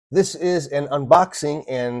This is an unboxing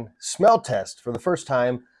and smell test for the first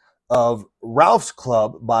time of Ralph's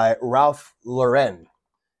Club by Ralph Lauren.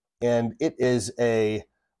 And it is a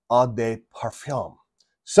Eau de Parfum.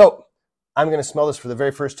 So I'm going to smell this for the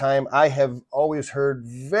very first time. I have always heard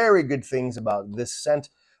very good things about this scent.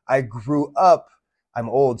 I'm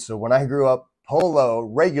old, so when I grew up, Polo,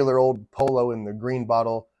 regular old Polo in the green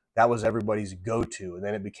bottle, that was everybody's go-to. And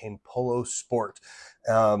then it became Polo Sport.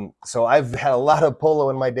 So I've had a lot of Polo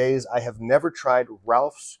in my days. I have never tried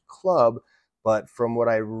Ralph's Club, but from what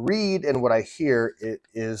I read and what I hear, it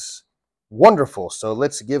is wonderful. So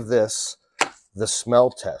let's give this the smell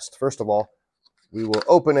test. First of all, we will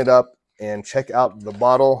open it up and check out the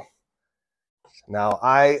bottle. Now,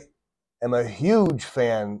 I am a huge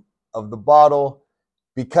fan of the bottle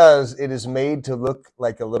because it is made to look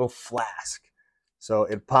like a little flask. So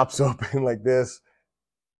it pops open like this.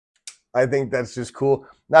 I think that's just cool.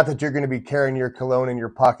 Not that you're going to be carrying your cologne in your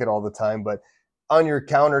pocket all the time, but on your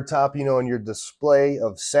countertop, you know, in your display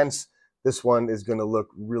of scents, this one is going to look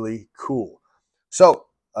really cool. So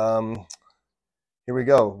here we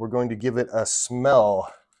go. We're going to give it a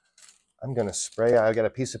smell. I'm going to spray. I've got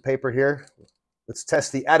a piece of paper here. Let's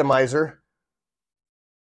test the atomizer.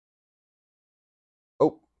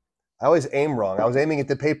 Oh, I always aim wrong. I was aiming at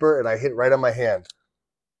the paper and I hit right on my hand.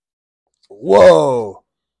 Whoa.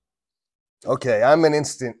 Okay, I'm an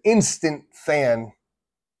instant fan.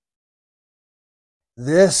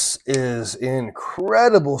 This is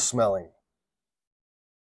incredible smelling.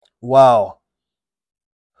 Wow.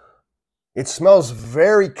 It smells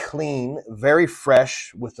very clean, very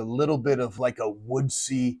fresh, with a little bit of like a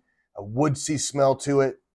woodsy smell to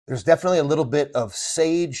it. There's definitely a little bit of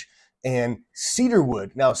sage and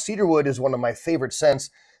cedarwood. Now, cedarwood is one of my favorite scents.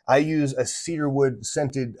 I use a cedarwood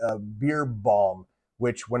scented beer balm,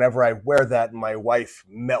 which whenever I wear that, my wife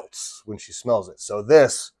melts when she smells it. So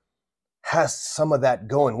this has some of that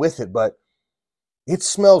going with it, but it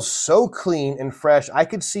smells so clean and fresh. I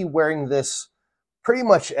could see wearing this pretty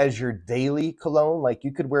much as your daily cologne. Like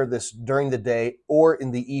you could wear this during the day or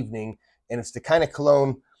in the evening, and it's the kind of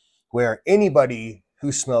cologne where anybody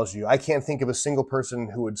who smells you, I can't think of a single person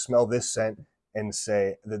who would smell this scent and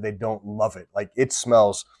say that they don't love it. Like it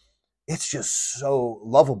smells, it's just so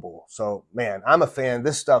lovable. So man, I'm a fan.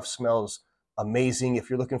 This stuff smells amazing. If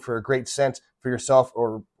you're looking for a great scent for yourself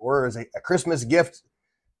or as a Christmas gift,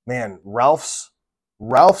 man, Ralph's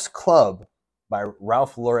Club by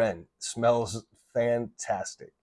Ralph Lauren smells fantastic.